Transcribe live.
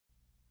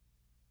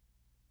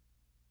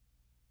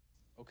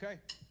Okay.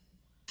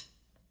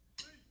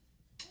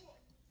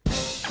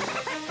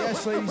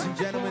 Yes, ladies and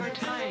gentlemen,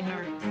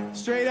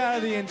 straight out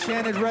of the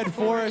enchanted red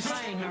forest,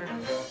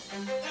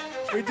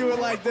 we do it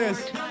like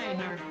this.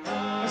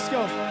 Let's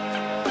go.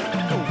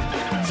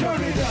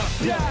 Turn it up,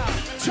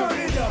 yeah. Turn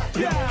it up,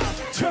 yeah.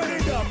 Turn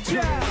it up,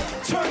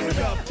 yeah. Turn it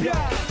up,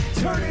 yeah.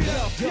 Turn it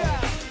up,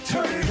 yeah.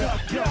 Turn it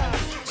up, yeah.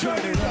 Turn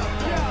it up,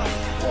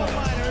 yeah. Four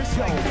miners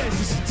like this.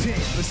 This is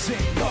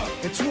 10% luck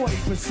and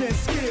 20%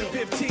 skill,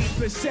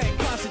 15%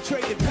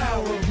 concentrated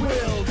power of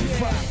will,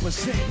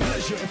 5%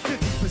 pleasure and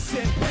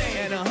 50%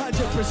 pain, and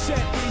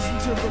 100% reason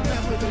to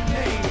remember the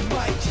name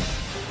Mike.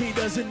 He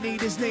doesn't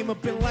need his name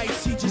up in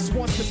lights, he just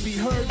wants to be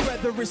heard,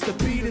 whether it's the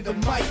beat of the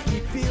mic.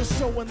 He feels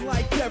so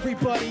unlike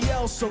everybody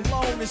else,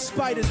 alone in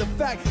spite of the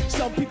fact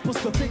some people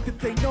still think that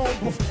they know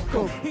him.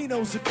 He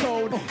knows the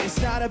code, it's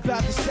not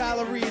about the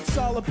salary, it's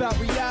all about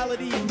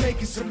reality and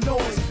making some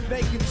noise,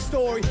 making a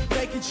story,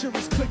 making sure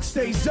his click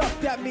stays up.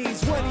 That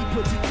means when he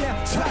puts it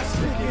down, try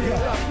spinning it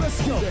up.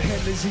 Let's go. Who the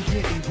hell is he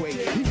anyway?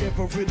 He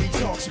never really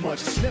talks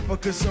much, never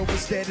concerned with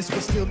status,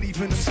 but still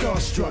leaving him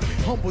starstruck.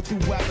 Humble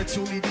through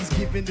opportunities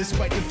given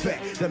despite the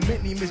fact that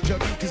many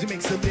misjudge him cause he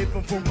makes a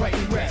living from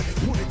writing rap.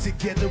 Put it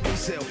together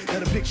himself, now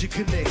the picture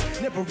connects.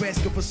 Never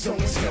asking for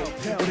someone's help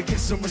or to get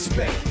some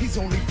respect. He's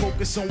only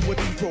focused on what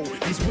he wrote.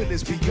 His will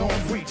is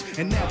beyond reach,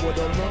 and now what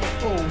all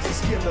unfolds the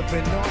skill of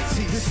an artist.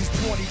 This is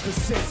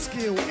 20%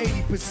 skill,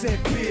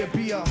 80% beer,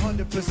 be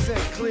 100%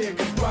 clear,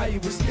 cause Ryu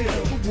was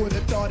still. Who would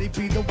have thought he'd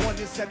be the one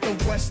that set the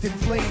West in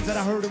flames? And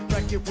I heard him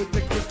wreck it with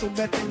the crystal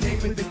method,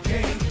 name of the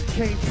game.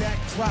 Came back,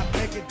 dropped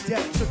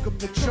Megadeth, took him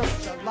to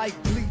church. I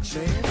like Bleach,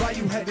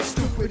 Ryu had the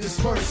stupidest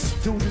verse.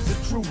 Dude is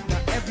the truth,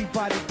 now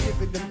everybody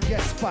giving them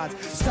guest spots.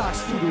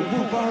 Stocks through the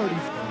roof, I heard he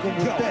f***ing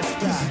with best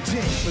guy.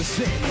 This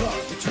is 10% luck,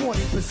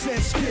 20%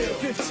 skill,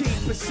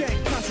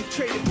 15%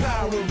 concentrated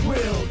power of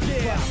will,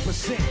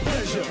 5%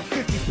 pleasure,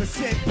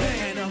 50%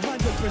 pain,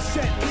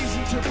 100%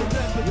 reason to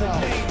remember the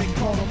name. They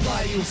call him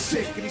Ryu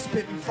sick, and he's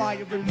spitting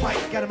fire and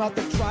Mike. Got him out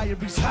the dryer,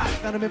 he's hot.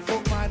 Found him in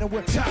Fort Minor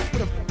with top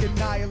with a fucking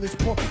nihilist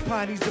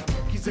porcupine.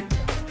 He's a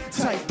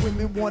type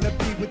women wanna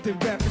be with the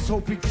rappers,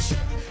 hope he can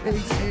and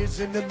he's years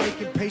in the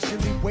making,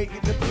 patiently waiting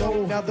to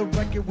blow. Now the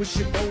record with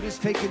your notice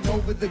taking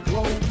over the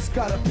globe. He's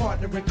got a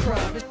partner in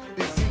crime, this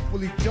is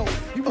equally dope.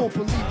 You won't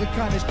believe the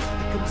kind of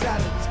that comes out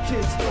of these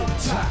kids, no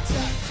top.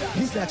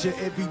 He's not your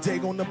everyday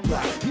on the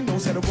block. He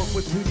knows how to work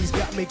with what he's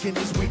got, making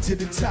his way to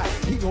the top.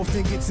 He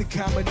often gets a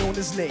comment on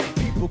his name.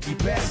 People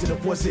keep asking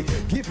him, was it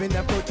given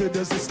that Bertha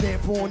doesn't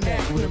stand for an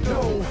acronym?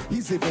 No,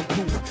 he's living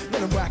proof.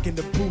 Let him rock in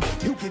the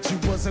booth. He'll get you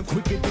buzzing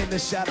quicker than a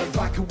shot of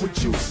vodka with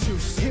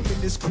juice. Him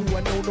and his crew,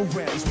 I know no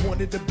rap. He's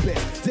one of the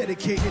best,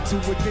 dedicated to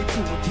what they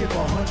do and give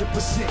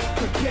 100%.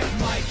 Forget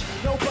Mike,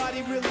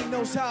 nobody really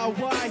knows how or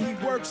why he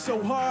works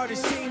so hard. It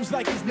seems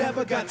like he's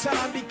never got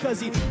time because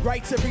he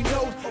writes every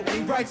note and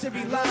he writes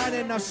every line.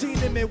 And I've seen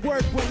him at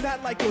work when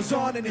that light goes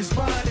on in his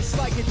mind. It's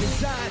like a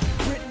design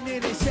written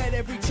in his head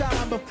every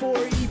time before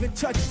he even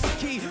touches the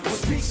key or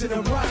speaks in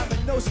a rhyme.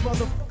 And those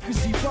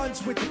motherfuckers he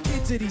runs with the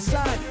kids that he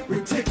signed,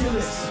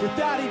 ridiculous,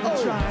 without even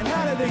trying.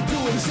 How do they do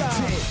it?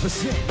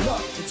 10%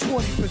 luck,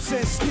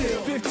 20%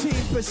 skill,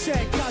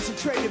 15%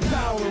 concentrated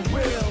power of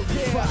will,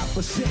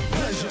 5%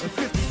 pleasure,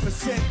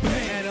 50%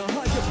 pain, and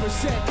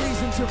 100%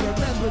 reason to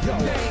remember the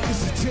name.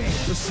 This is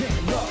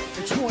 10% luck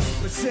and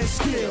 20%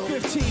 skill,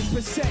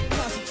 15%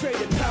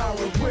 concentrated power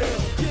of will,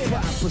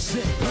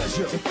 5%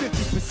 pleasure and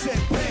 50%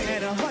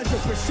 pain, and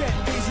 100%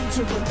 reason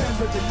to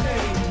remember the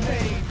name.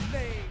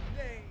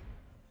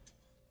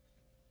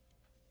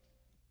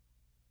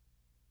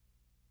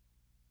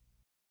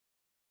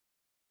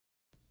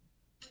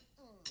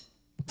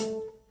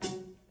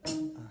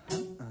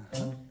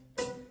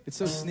 It's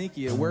so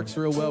sneaky, it works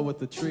real well with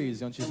the trees,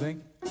 don't you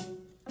think?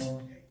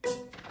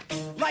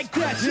 Like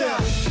that, yeah!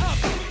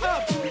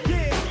 Up,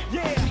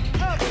 yeah,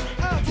 up,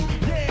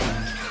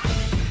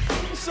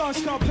 yeah! This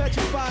song's called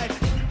Petrified.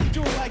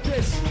 Do it like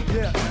this,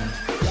 yeah.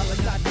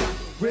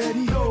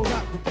 Ready, ho,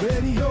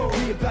 ready, ho.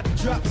 We about to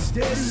drop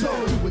steady, so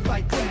do it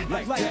like that,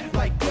 like that,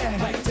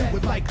 do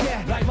it like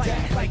that,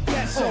 like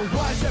that. So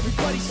why is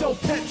everybody so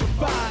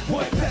petrified?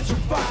 What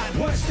petrified?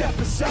 What step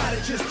aside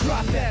and just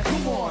drop that?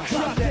 Come on,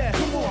 drop that.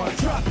 Come on,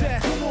 drop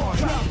that. Come on,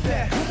 drop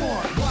that. Come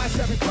on. Why is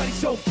everybody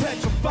so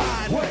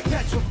petrified? What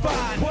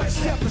petrified? What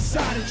step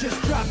aside and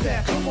just drop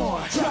that? Come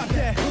on, drop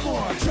that. Come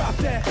on, drop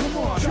that. Come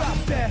on,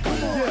 drop that.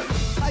 Come on. Yeah.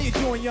 How you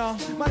doing, y'all?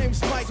 My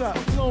name's Mike.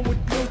 Flowing with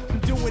you, I'm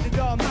doing it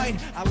all night.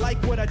 I like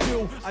what I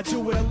do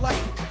what I like.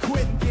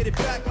 Quit and get it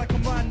back like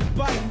I'm riding the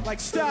bike.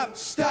 Like stop,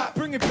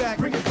 bring it back.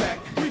 We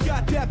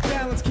got that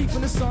balance,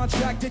 keeping us on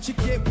track that you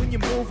get when you're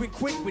moving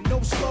quick with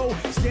no slow.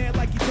 Stand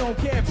like you don't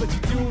care, but you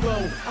do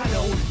though. I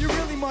know, you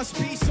really must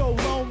be so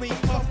lonely.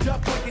 Puffed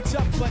up like it's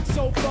tough, but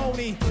so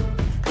phony.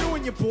 You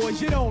and your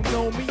boys, you don't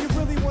know me. You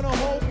really wanna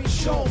hold me?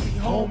 Show me,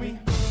 homie.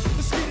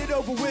 Let's get it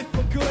over with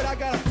for good. I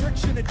got a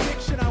friction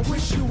addiction, I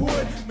wish you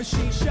would.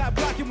 Machine shot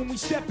rocking when we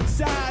step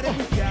inside. And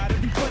we got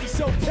everybody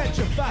so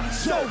petrified.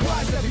 So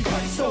why is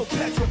everybody so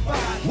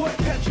petrified? What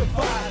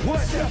petrified?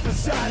 What step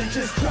aside aside and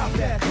just drop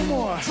that. Come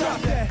on,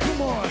 drop that.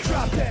 Come on,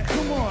 drop that.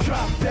 Come on,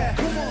 drop that.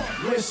 Come on.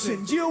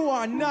 Listen, you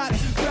are not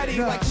ready.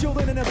 Like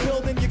children in a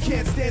building, you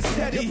can't stand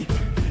steady.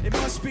 It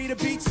must be the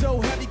beat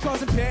so heavy,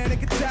 causing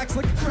panic attacks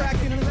like a crack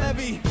in a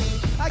levee.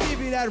 I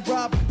give you that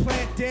Robert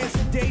Plant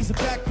dancing days of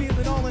back,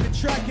 feeling all in the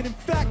track. And in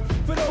fact,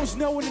 for those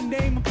knowing the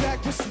name, I'm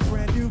back with some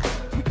brand new.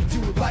 We can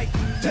do it like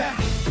that.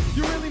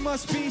 You really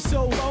must be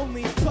so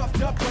lonely,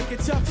 puffed up like a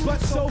tough but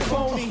so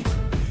phony.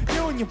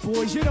 You and your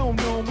boys, you don't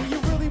know me. You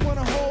really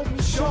wanna hold me?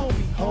 Show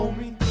me,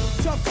 homie.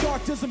 Tough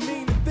talk doesn't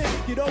mean a thing.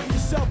 Get over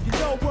yourself, you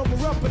know when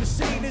we're up in the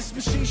scene. This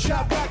machine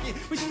shot rocket,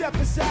 we step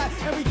aside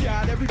and we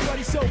got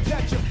everybody so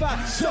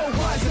petrified. So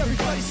why is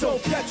everybody so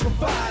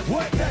petrified?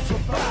 What?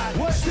 Petrified.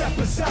 What? Step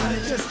aside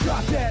and just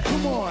drop that.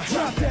 Come on,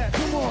 drop that.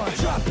 Come on,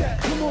 drop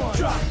that. Come on,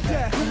 drop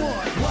that. Come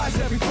on. Why is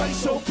everybody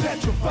so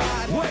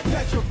petrified? What?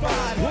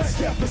 Petrified. What?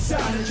 Step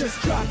aside and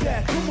just drop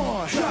that. Come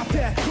on, drop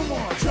that. Come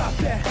on, drop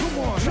that. Come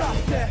on, drop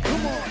that.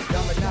 Come on.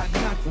 Y'all are not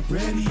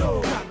ready.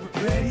 No,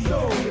 not ready.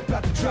 No, we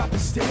about to drop it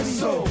steady.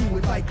 So do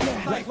it like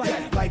that, like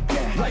that, like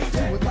that, like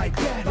that. Do it like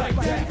that, like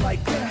that,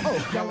 like that.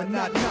 Oh, y'all are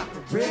not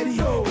ready.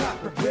 No,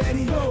 not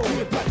ready. No,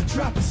 we about to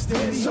drop it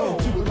steady. So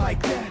do it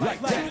like that,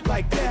 like that,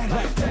 like that,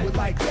 like that. Do it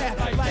like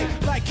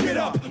that, like get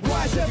up.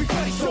 Why is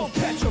everybody so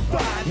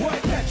petrified?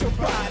 What?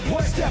 Petrified.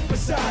 What? Step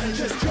aside and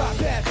just drop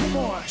that. Come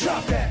on,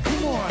 drop that.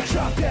 Come on,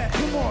 drop that.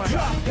 Come on,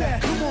 drop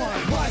that. Come on.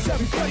 Why is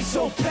everybody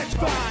so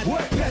petrified?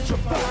 What?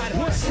 Petrified.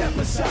 What? Step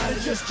aside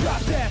and just drop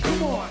that.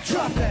 Come on,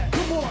 drop that.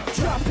 Come on,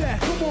 drop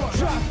that. Come on,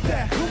 drop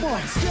that. Come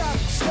on,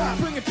 stop,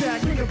 bring it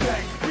back, bring it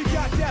back. We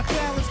got that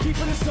balance,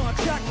 keeping us on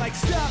track. Like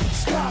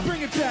stop,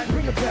 bring it back,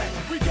 bring it back.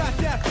 We got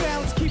that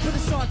balance, keeping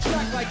us on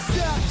track. Like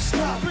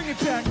stop, bring it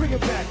back, bring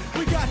it back.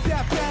 We got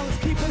that balance,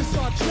 keeping us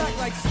on track.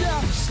 Like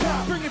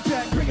stop, bring it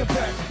back, bring it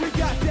back. We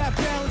got that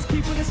balance,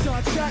 keeping us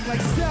on track.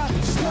 Like stop,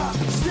 stop,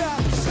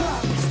 stop,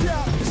 stop,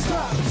 stop,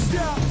 stop,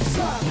 stop,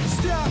 stop,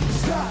 stop,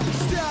 stop,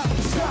 stop,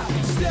 stop,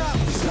 stop,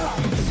 stop,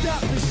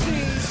 stop,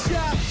 machine,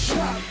 stop,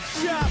 stop,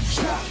 stop,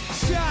 stop,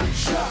 stop,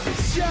 stop,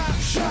 stop,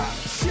 stop,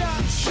 stop,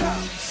 stop,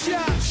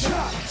 stop,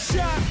 stop,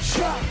 stop,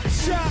 stop,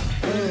 stop.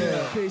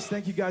 Peace.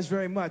 Thank you guys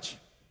very much.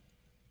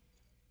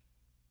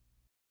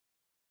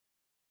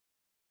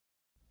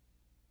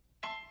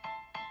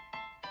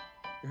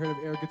 You heard of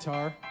air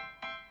guitar?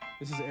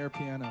 This is air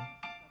piano.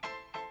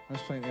 I'm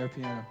just playing air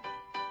piano.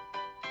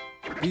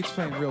 Beat's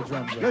playing real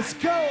drums though. Let's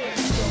go! Yeah.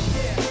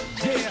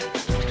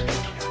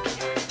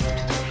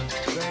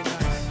 Very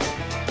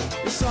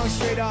nice. This song's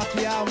straight off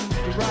the album,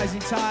 The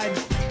Rising Tide.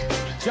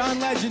 John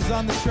Legend's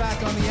on the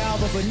track on the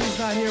album, but he's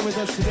not here with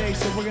us today,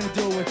 so we're gonna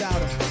do it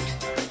without him.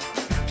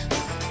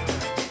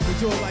 We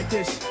do it like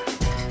this.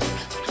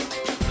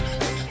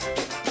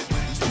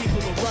 These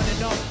people are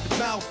running off the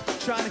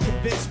mouth, trying to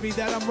convince me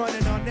that I'm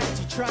running on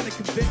empty, trying to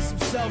convince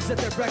themselves that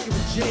that record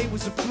with Jay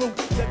was a fluke,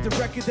 that the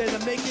record that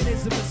I'm making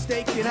is a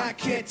mistake, and I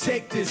can't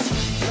take this.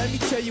 Let me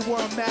tell you where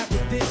I'm at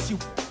with this, you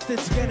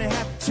that's gonna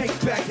have to take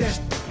back that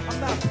shit. I'm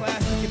not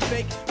plastic and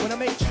fake. When I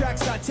make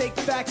tracks, I take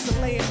facts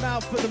and lay them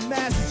out for the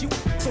masses. You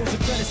souls are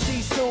gonna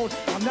see soon.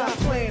 I'm not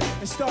playing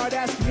and start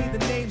asking me the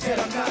names that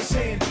I'm not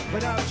saying.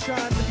 But I'm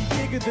trying to be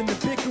bigger than the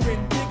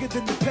bickering, bigger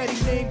than the petty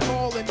name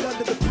calling,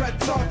 under the breath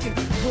talking,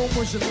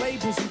 rumors and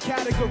labels and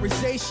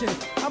categorization.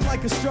 I'm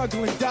like a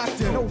struggling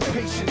doctor, no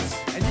patience.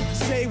 And you can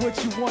say what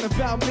you want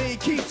about me,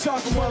 keep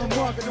talking while I'm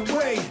walking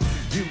away.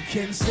 You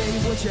can say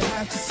what you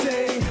have to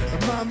say,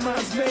 but my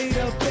mind's made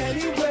up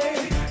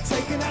anyway.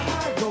 Taking a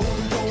high road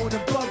and going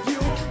above you.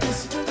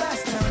 This is the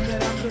last time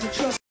that I'm gonna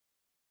trust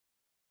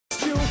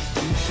you. You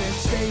can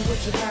say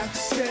what you have to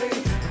say,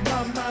 but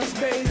my mind's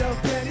made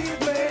up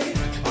anyway.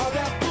 All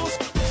that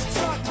bullshit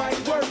talk might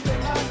work a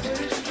lot,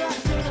 but it's not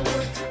gonna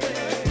work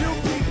today. You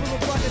people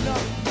are running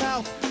off the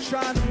mouth,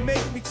 trying to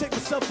make me take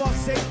myself off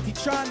safety,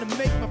 trying to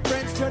make my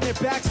friends turn their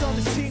backs on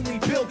the team we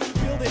built,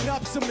 building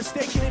up some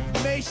mistaken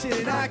information,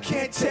 and I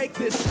can't take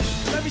this.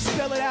 Let me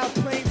spell it out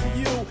plain for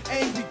you.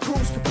 Angry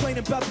crews complain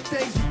about the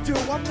things we do.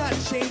 I'm not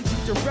changing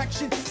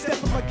direction,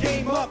 stepping my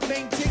game up,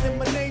 maintaining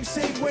my name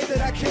same way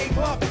that I came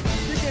up.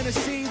 You're gonna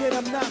see that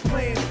I'm not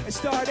playing and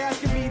start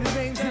asking me the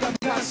names that I'm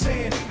not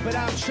saying. But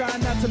I'm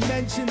trying not to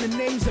mention the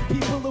names of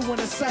people who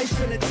wanna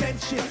siphon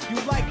attention. You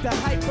like the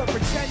hype but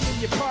pretending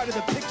you're part of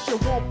the picture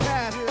won't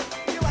pass.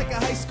 You're like a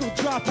high school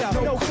dropout,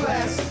 no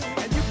class.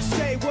 And you can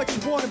say what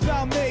you want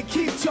about me,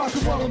 keep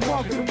talking while I'm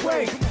walking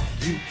away.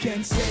 You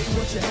can say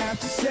what you have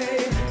to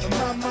say, but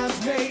my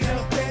mind's made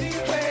up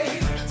anyway.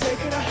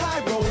 Taking a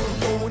high road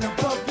and going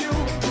above you.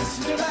 This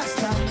is the last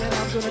time that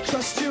I'm gonna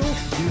trust you.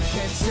 You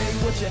can say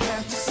what you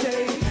have to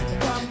say,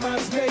 but my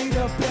mind's made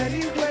up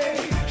anyway.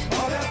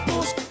 All that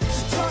bullshit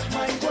talk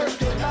might work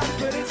a lot,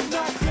 but it's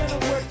not gonna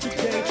work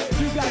today.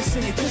 You guys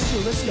sing it just so,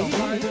 let's go.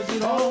 Why does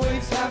it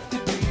always have to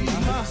be?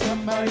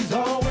 Somebody's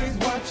always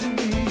watching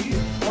me.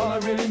 All I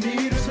really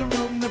need is some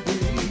room to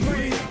breathe.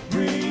 Breathe,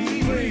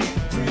 breathe,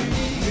 breathe,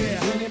 breathe.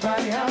 Is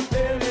anybody out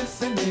there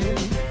listening?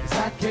 'Cause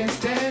I can't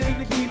stand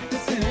to keep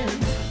this in.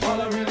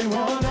 All I really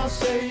want, I'll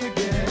say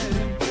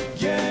again.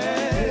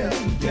 Yeah,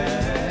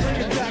 yeah.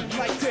 Bring it back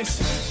like this.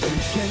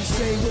 Can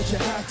say what you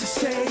have to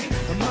say,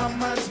 but my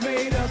mind's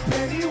made up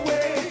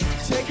anyway.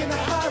 Taking a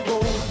high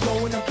road,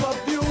 going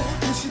above you.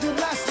 You should do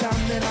last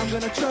time, then I'm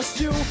gonna trust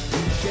you.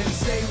 You can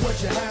say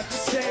what you have to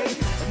say,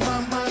 but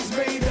my mind's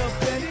made up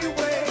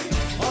anyway.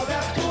 All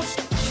that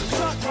bullshit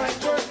talk might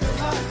work a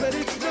lot, but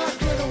it's not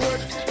gonna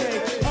work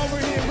today. Over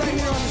here, right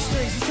here on the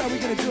strings, that's how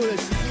we're gonna do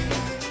this.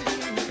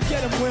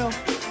 Get him, Will.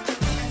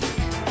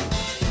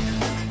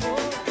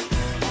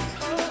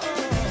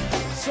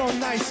 So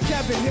nice,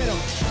 Kevin, hit him.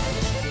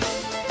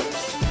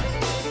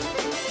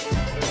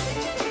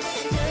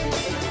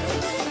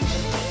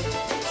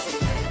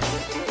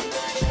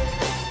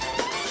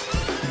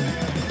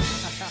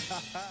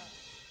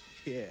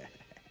 Yeah.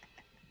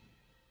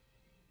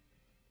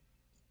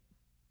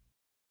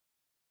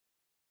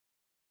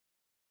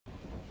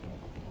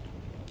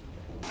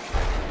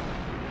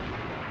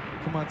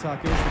 Come on,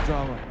 talk. Here's the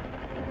drama.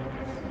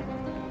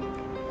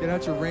 Get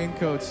out your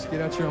raincoats.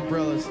 Get out your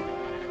umbrellas.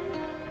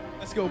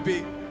 Let's go,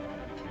 beat.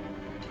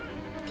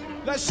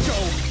 Let's go.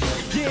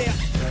 Yeah.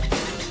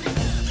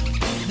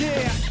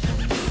 Yeah.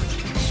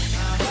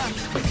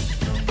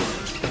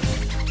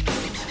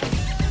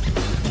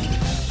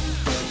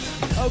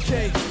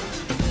 Okay.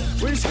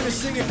 We're just gonna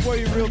sing it for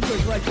you real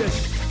quick like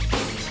this.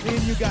 Me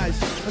and you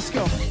guys. Let's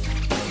go. I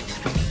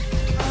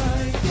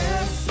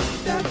guess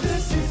that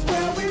this is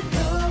where we've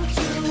come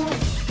to.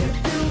 If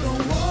you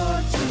don't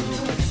want to,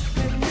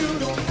 then you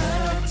don't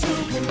have to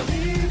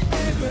believe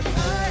me. But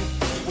I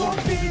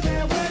won't be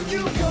there when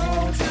you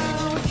go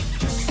down.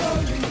 Just so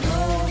you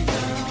know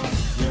now,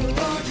 you're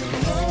on your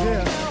own.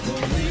 Yeah. Now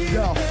believe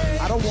Yo, me.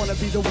 I don't wanna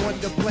be the one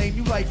to blame.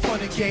 You like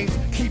fun and games,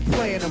 keep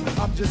playing them.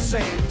 I'm just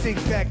saying, think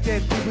back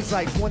then we was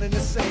like one and the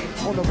same.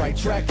 On the right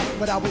track,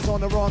 but I was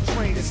on the wrong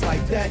train. It's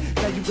like that,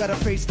 now you gotta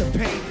face the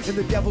pain. And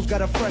the devil's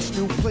got a fresh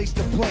new place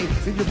to play.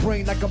 In your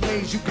brain like a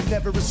maze, you can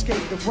never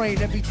escape the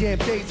rain. Every damn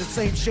day's the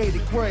same shade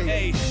of gray.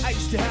 Hey, I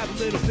used to have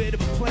a little bit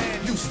of a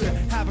plan. Used to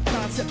have a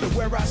concept of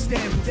where I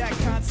stand. But that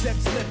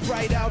concept slipped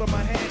right out of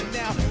my hand. And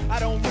now I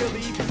don't really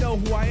even know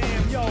who I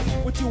am. Yo,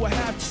 what do I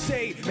have to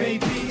say?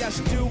 Maybe I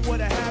should do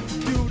what I have to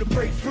do to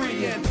break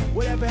free. And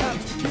whatever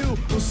happens to you,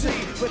 we'll see.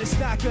 But it's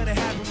not gonna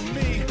happen with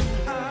me.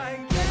 I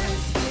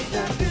guess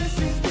that this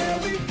is where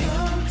we've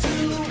come to.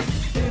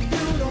 If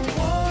you don't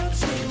want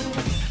to,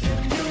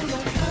 then you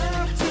don't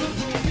have to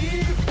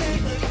believe me.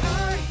 But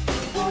I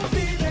won't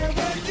be there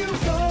when you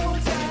go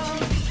down.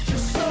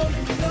 Just so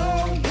you know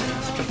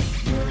now,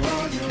 you're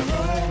on your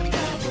own.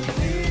 Now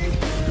believe me.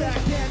 Back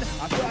then,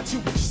 I thought you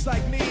were just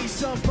like me.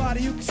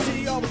 Somebody who could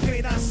see all the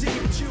pain I see.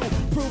 But you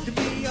proved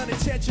to me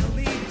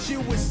unintentionally that you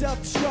would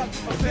self-destruct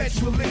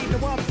eventually.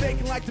 Now I'm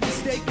faking like the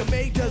mistake I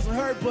made doesn't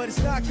hurt, but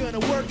it's not gonna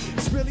work.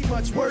 It's really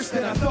much worse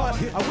than I thought.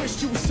 I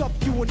wished you were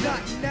something you were not.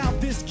 And now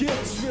this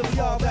guilt is really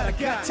all that I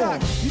got.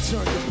 You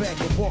turn your back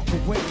and walk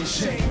away in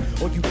shame.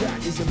 All you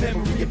got is a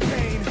memory of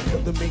pain.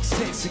 Nothing makes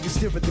sense, so you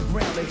stare at the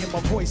ground. I hear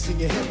my voice in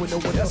your head when no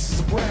one else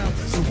is around.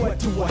 So what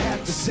do I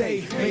have to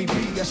say?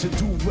 Maybe I should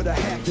do what I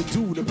have to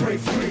do to break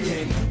free.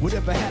 And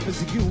whatever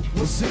happens to you,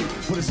 we'll see.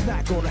 But it's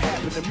not gonna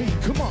happen to me.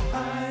 Come on.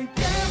 I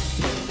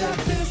guess that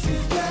this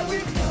is where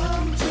we've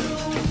come to.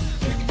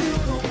 If you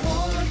don't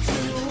want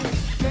to,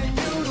 then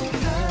you don't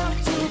have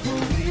to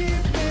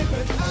believe me.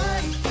 But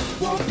I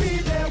won't be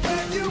there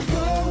when you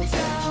go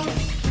down.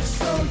 Just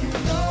so you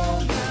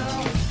know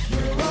now,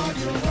 you're on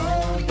your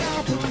own. Now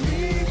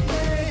believe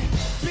me.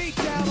 Beat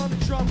down on the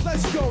drums.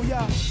 Let's go,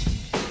 y'all.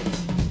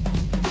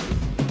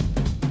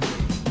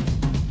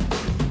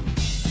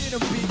 Get a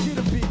beat, get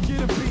a beat,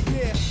 get a beat,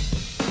 yeah.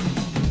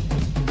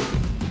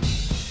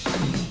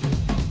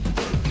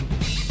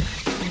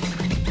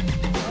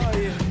 Oh,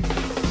 yeah.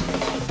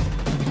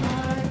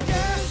 I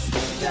guess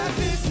that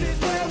this is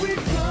where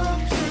we've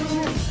come to.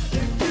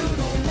 If you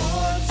don't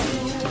want to,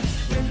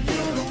 then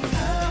you don't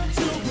have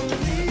to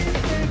believe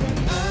me.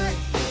 But I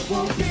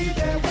won't be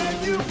there when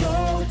you go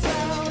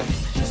down.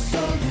 Just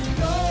so you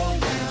know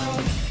now,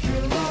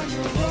 you're on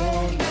your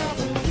own. Now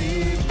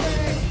believe me.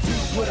 Do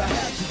what I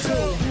have to do.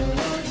 You're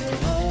on your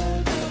own.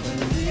 Now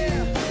believe me.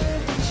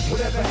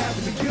 Whatever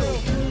happened to you?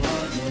 You're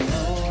on your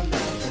own.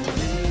 Now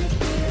believe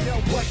me. Yo,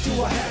 what do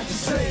I have to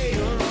say?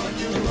 You're on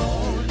your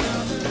own.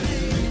 Now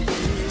believe me.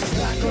 It's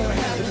not gonna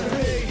happen to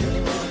me.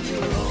 You're on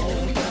your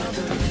own. Now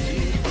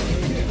believe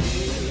me.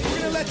 We're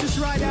gonna let this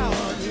ride out.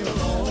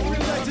 We're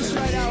gonna let this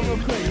ride out real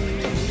quick.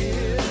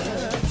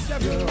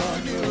 Step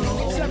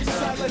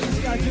aside, let this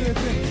guy do your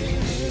thing.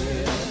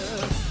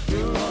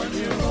 You're on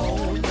your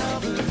own. Now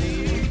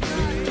believe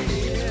me.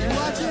 You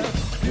watching?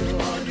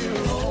 You're on your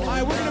own. All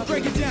right, we're gonna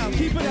break it down.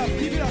 Keep it up,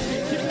 keep it up,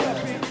 keep it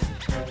up, man.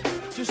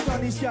 Just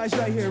on these guys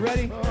right here.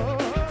 Ready?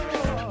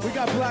 We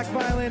got black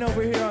violin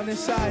over here on this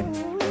side.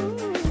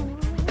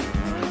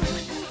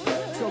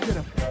 Go get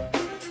him.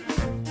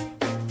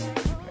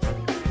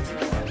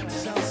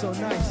 Sounds so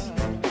nice.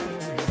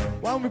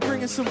 Why don't we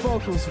bring in some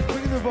vocals?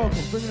 Bring in the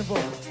vocals, bring in the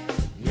vocals.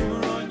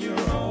 You're on your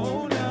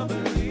own. Now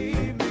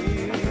believe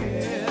me.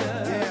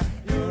 Yeah.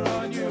 You're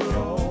on your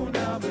own.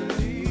 Now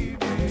believe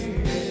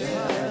me.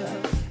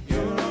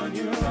 You're on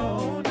your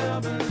own. Now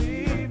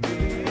believe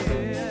me.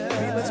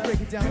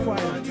 down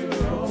quiet.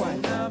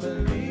 Quiet. Now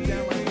believe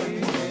Down like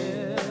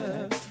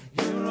that.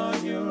 you're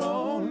on your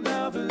own.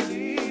 Now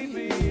believe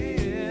me.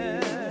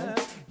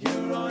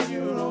 You're on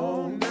your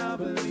own. Now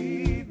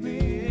believe me.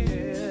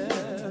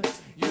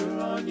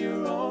 You're on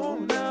your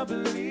own. Now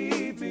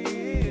believe me.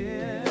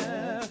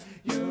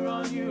 You're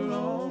on your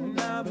own.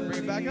 Now believe me.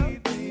 Bring it back up.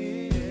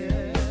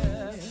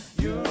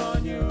 You're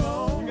on your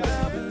own.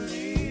 Now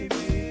believe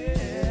me.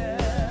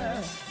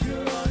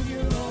 You're on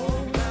your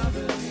own. Now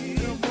believe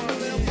me.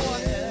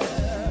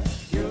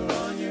 You're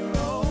on your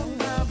own.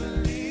 Now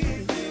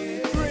believe me.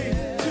 3,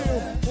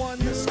 2, 1,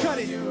 let's cut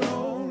it. Your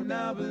own.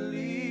 Now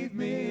believe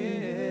me.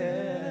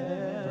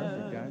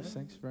 Perfect, guys.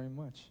 Thanks very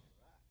much.